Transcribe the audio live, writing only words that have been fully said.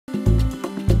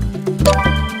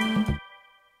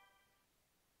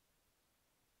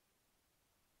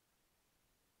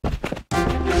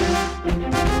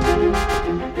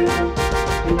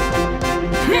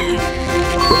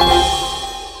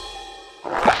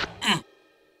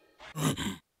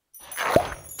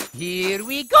Here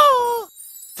we go!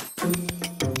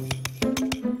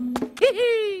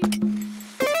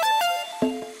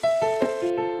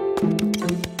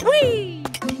 Whee!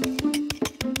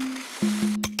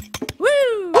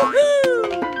 Woo!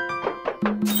 Woohoo!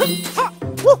 Ha!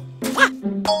 Woo! Ha!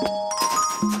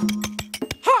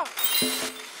 Ha!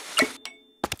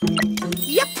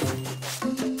 Yep!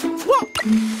 Whoa!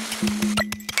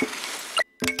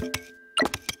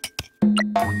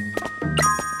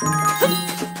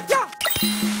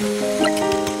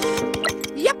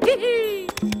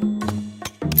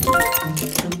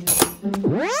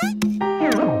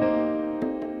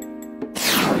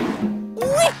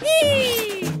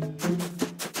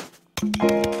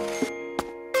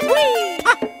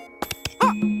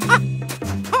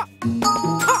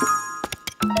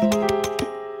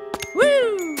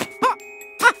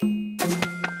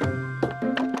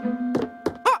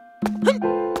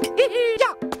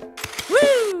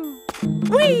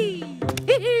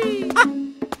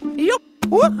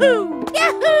 Woohoo!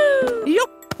 Yahoo!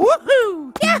 Yup!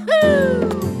 Woohoo! Yahoo!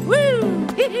 Woo!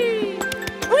 Hee hee!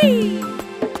 Wee!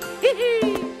 Hee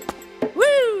hee!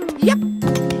 Woo! Yep!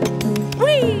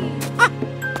 Wee! Ha!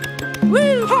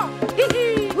 Woo! Ha! Hee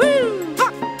hee! Woo! Ha!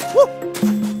 Woo!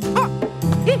 Ha!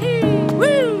 Hee hee!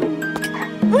 Woo!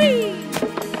 Wee!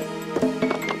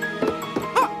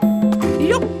 Ha!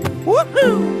 Yup!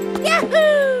 Woohoo! Yahoo!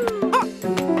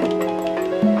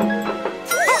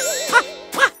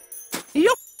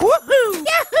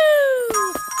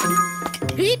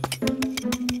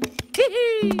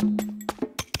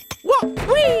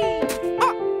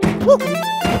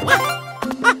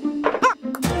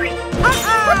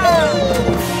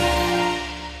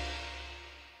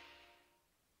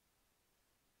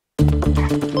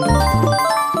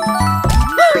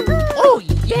 Oh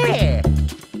yeah!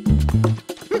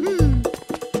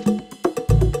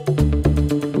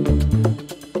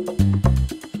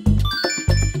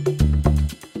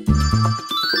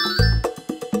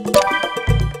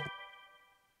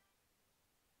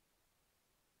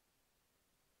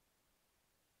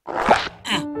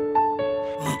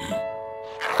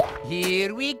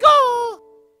 Here we go!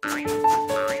 Ha!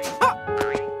 Ha!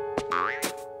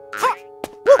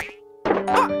 Woo!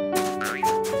 Ha!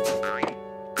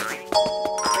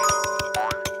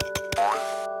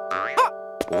 Ha!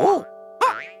 Oh! Ha!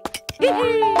 Hee hee!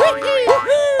 Wee hee!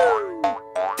 Woohoo!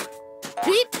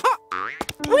 Hee! Ha!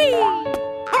 Wee!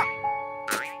 Ha! Ha!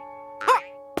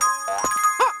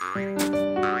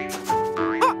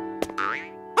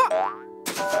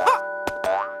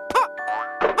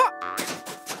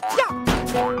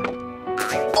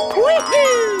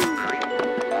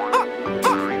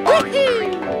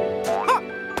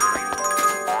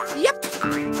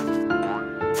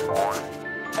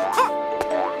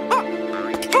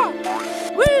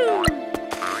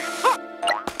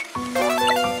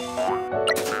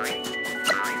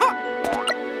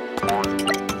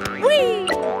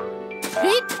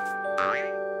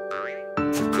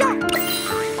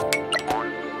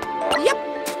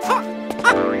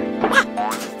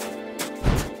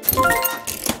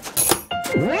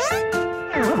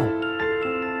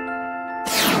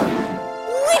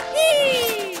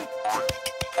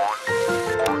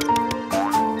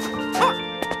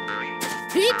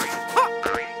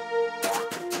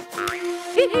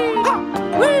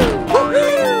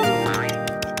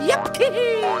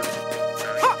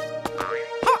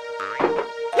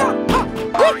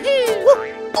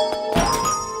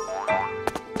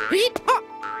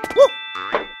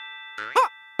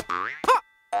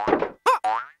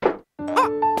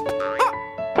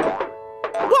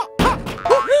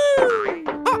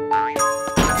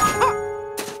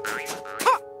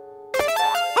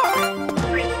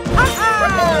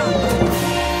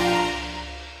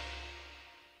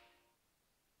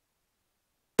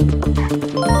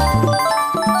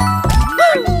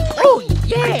 Oh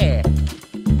yeah!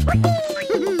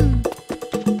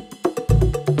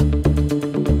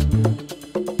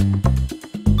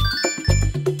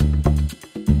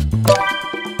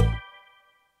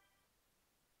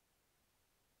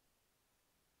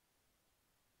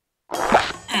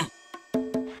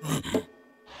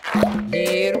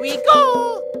 Here we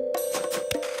go!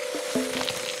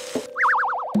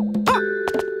 Ha!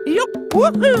 Yup!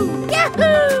 Woohoo!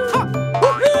 Yahoo! Ha!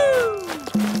 Woohoo!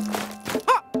 Ha!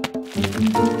 Ha! Ha!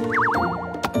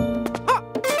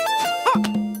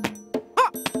 Ha!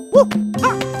 Woo! Ha!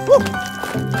 Woo! Ha!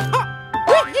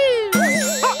 Woohoo!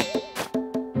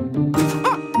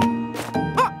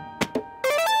 Ha! Ha! Ha!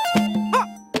 Ha!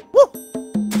 Woo!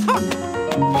 Ha!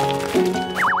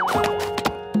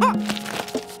 Ha!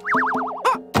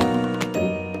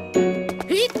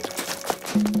 Heat!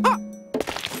 Ha!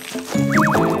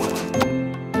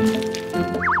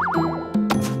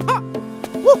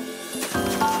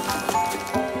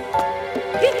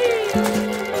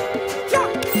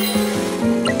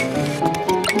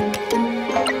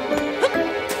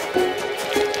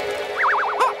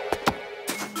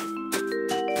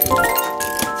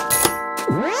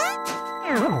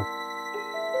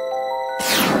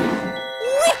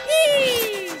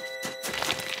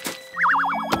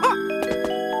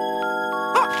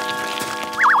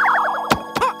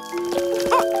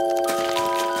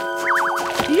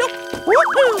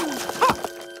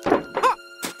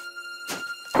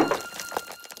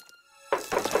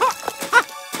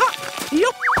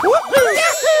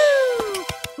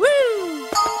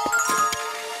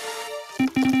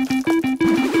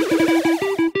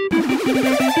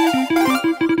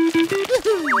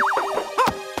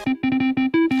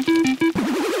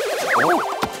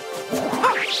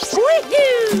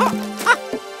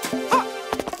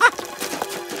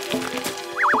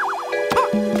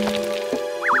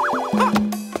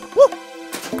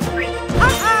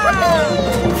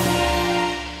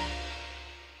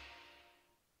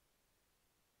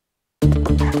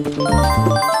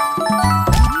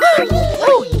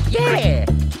 Oh yeah!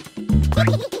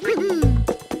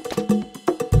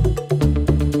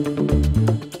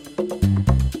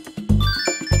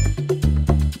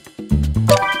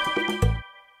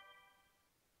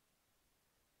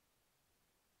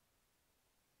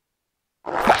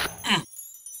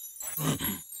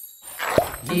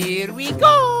 Here we go!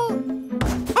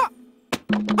 Ha!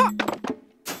 Ha!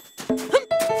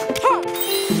 Ha!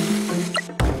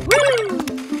 Woo!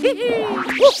 Hee hee!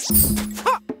 Woo!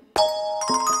 Ha!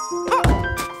 Ha!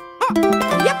 Ha!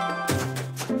 Yep!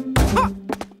 Ha!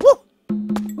 Woo!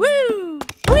 Woo!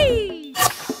 Wee!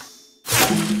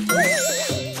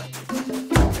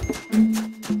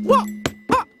 Wah!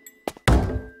 Ha!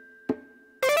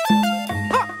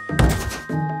 Ha!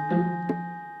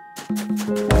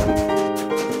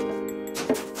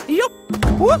 Yup!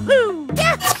 Woohoo!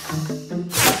 Yeah!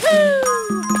 Woo!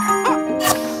 Ha!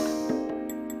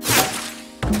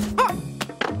 Ha!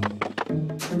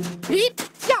 Eat!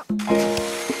 Yeah!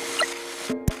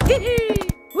 Hee hee!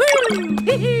 Woo!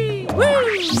 Hee hee! Woo!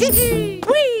 Hee hee!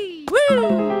 Wee! Woo!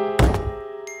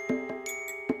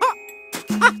 Ha!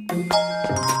 Ha!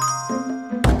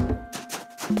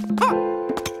 Ha!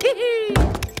 Hee hee!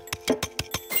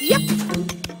 Yep!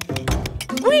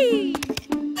 Wee!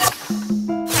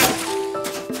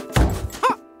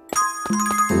 Ha!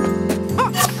 Ha!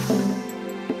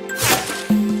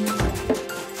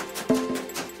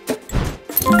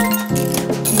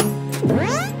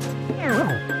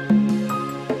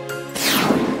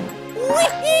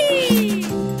 Wee!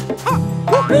 Ha!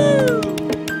 Woohoo!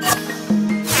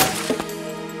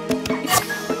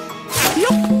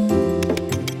 Yup!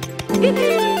 Hee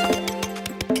hee!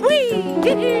 Wee!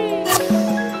 Hee hee!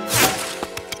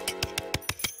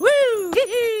 Woo! Hee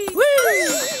hee! Woo!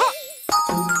 Ha!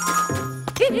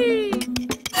 Hee hee!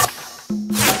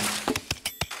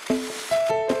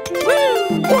 Woo!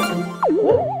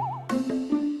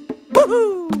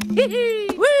 Woohoo! Hee hee!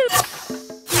 Woo!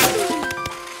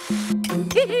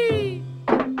 Hee hee!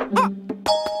 Ha!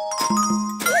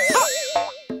 Ha!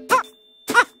 Ha!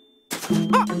 Ha!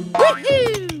 Ha! Wee-hoo!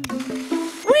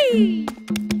 Wee!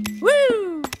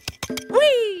 Woo!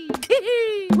 Wee! Hee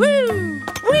hee! Woo!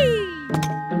 Wee!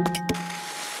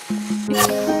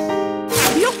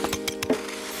 Yup!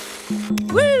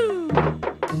 Woo!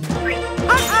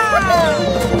 Ha-ha!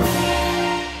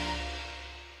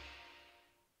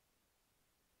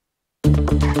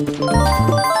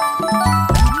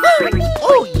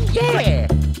 Oh yeah!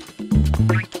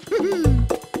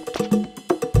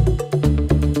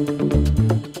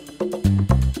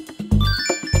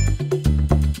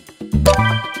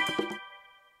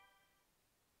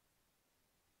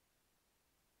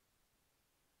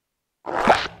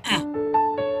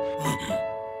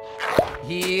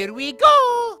 Here we go!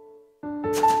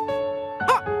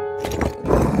 Ha!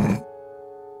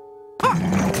 Ha! Ha! Ha!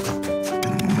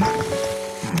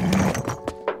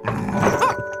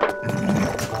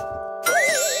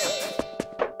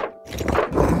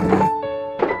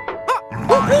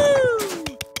 Woohoo!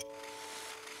 Ha!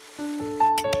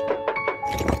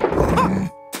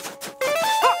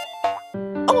 Ha!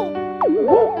 Oh!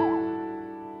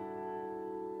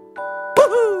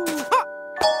 Woohoo! Ha!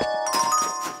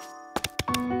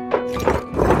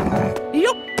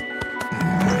 Yup!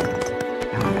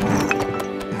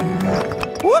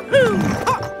 Woohoo!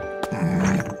 Ha!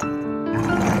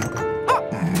 Ha!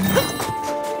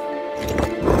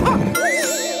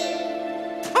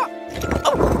 Ha! Ha!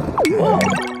 Oh!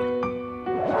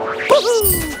 Woohoo!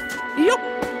 Yup!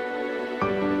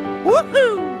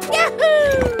 Woohoo!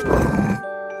 Yahoo!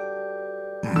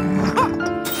 Ha!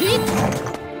 Eat!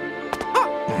 Ha!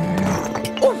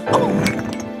 Oh! Oh!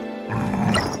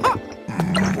 Ha!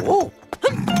 Oh!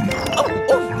 Oh!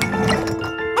 Oh!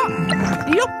 Ha!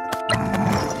 Yup!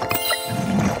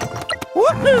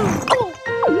 Woohoo! Oh!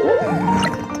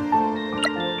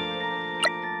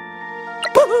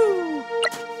 Woohoo!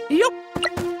 Yup!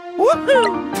 Woohoo!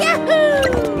 Yahoo!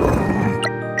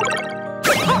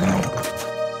 Ha!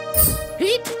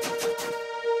 Eat!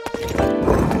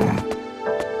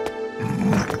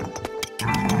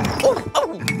 Oh!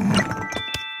 Oh!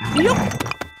 Yup!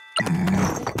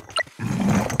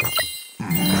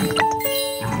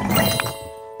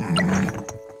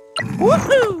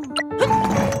 Woohoo!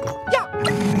 Yeah!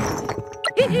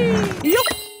 Hee hee! Yup!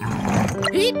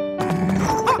 Eat!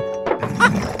 Ha! Ha!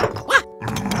 Wah!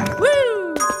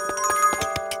 Woo!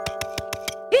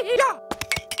 Hee hee! Yeah!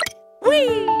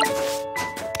 Wee!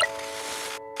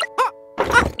 Ha!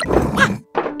 Ha! Wah!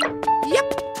 Yep!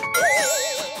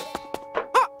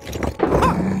 Ha! Ha!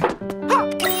 Ha!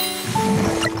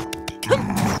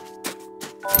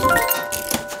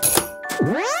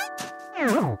 Huh!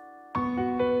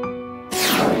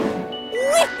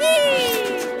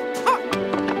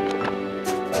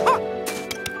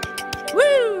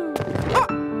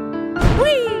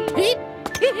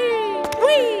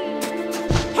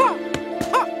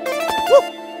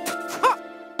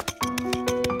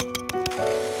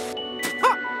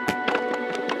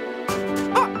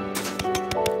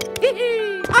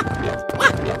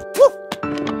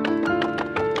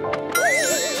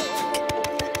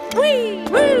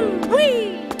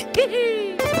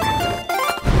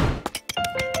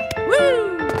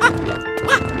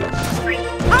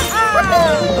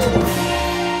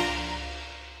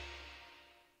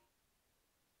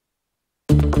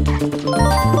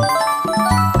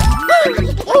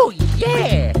 Oh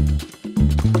yeah!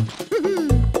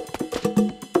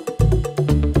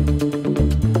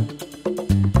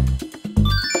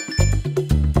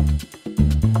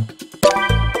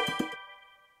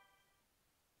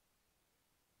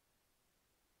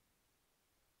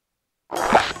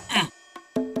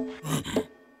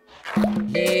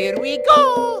 Here we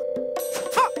go!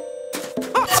 Ha!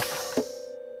 Ha!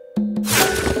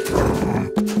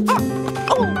 Ha!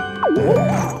 Oh!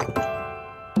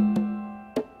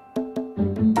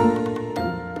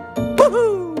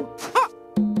 Woohoo! Ha!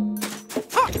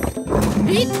 Ha!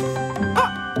 Hit! Ha!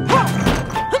 Ha!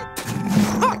 Hum!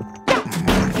 Ha! Ya!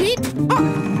 Hit! Ha!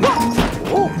 Wa!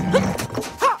 Oh! Hum!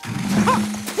 Ha! Ha!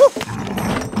 Woo!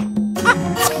 Ha!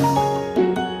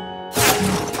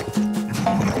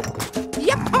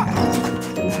 Yep! Ha!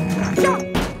 Ya!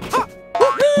 Ha!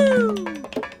 Woohoo!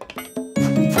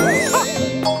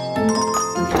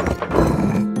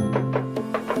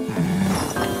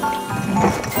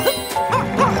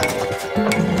 Ha!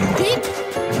 Hit!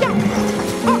 Ya!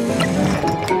 Ha!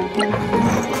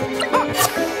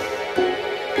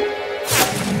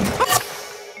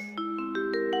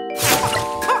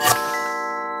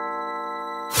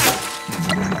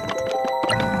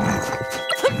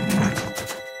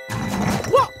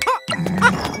 Whoa! Ha!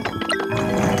 Ah!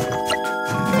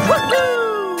 Woohoo!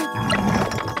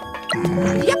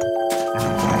 Yep!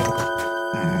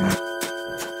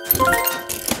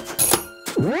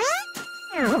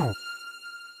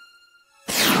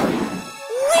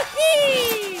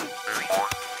 Whee!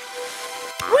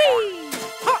 Whee!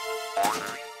 Ha!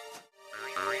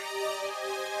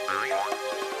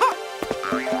 Ha! Ha! Ha!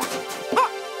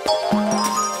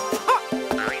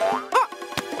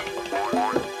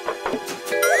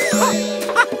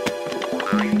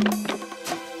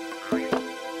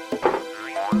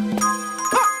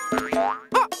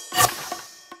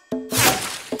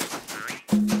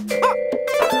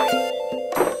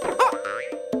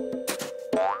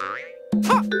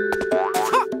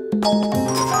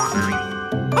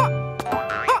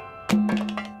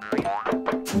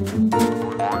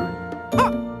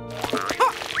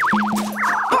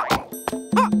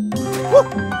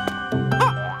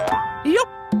 Yup!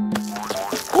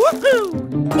 Woohoo!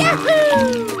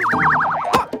 Yahoo!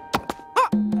 Ha!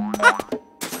 Ha!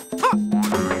 Ha!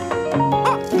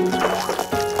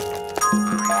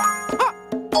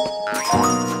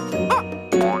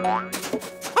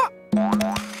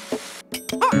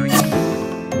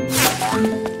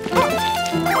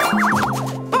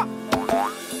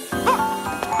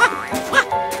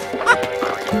 Ha!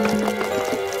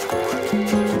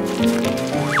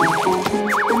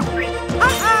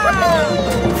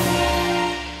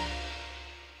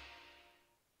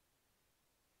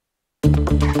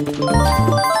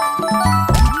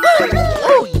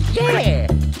 Oh yeah!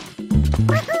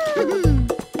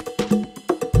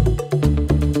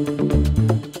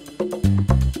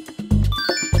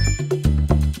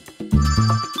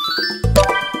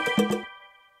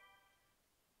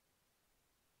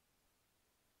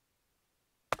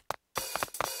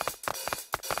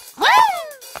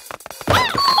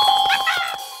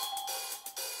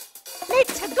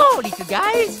 Let's go, little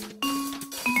guys!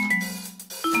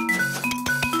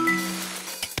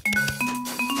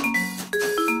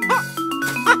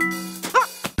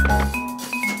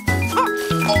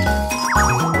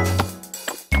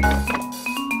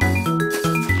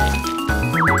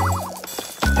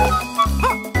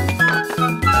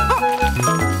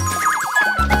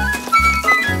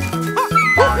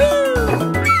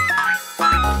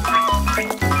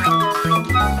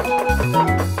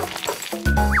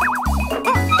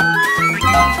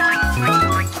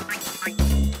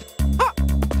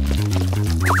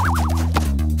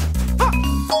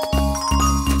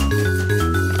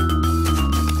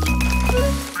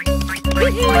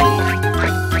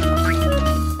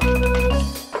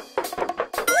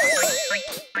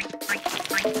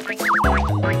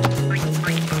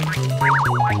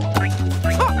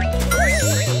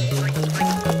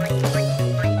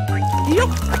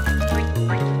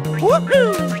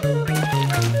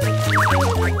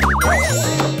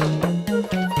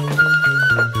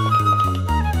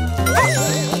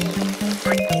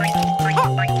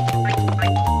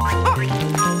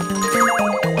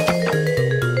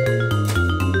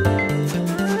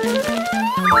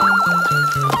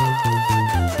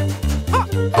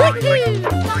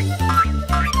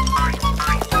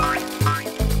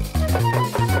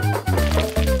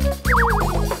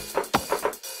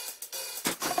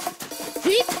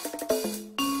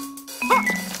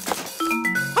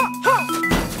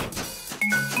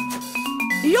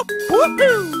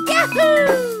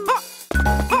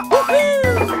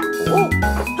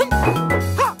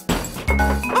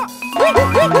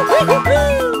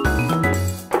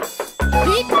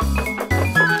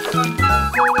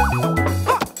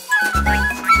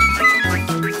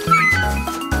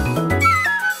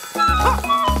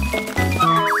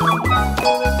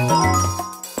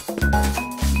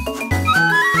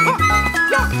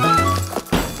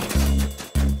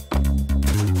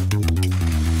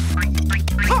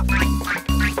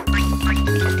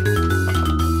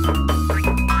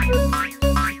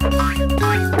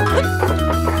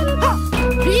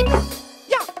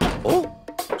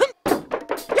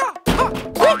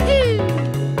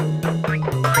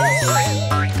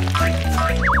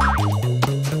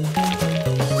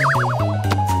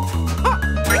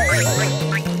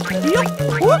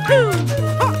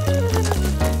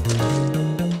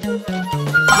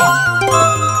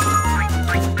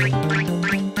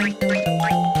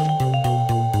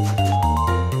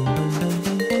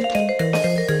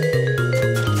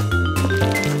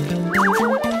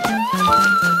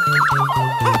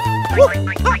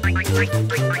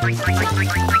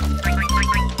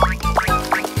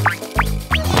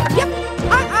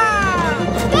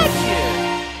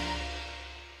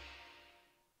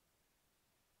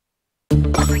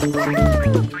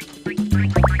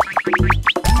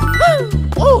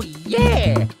 Oh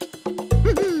yeah!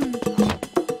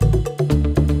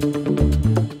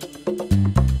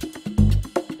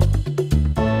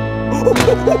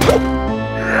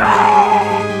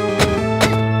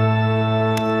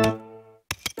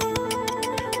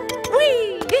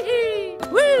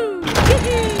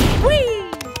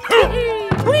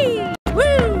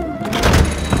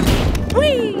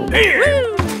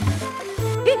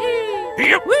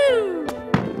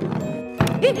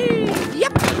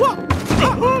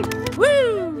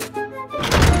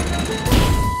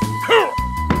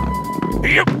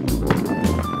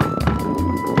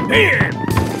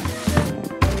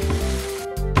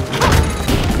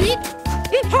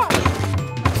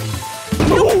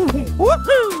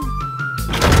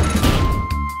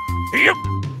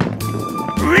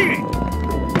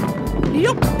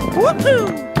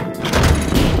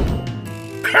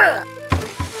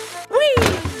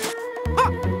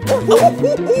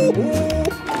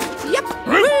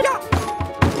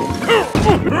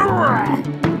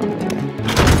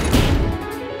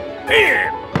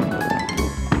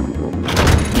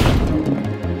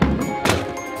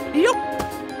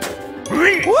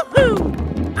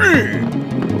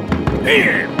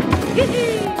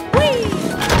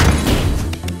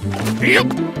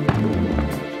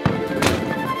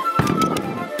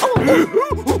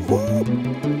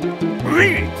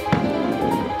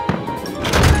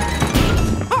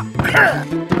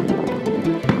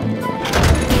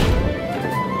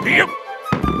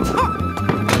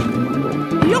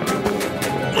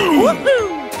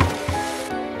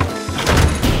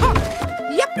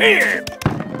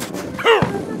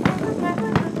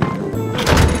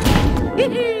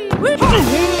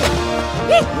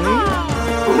 Yep.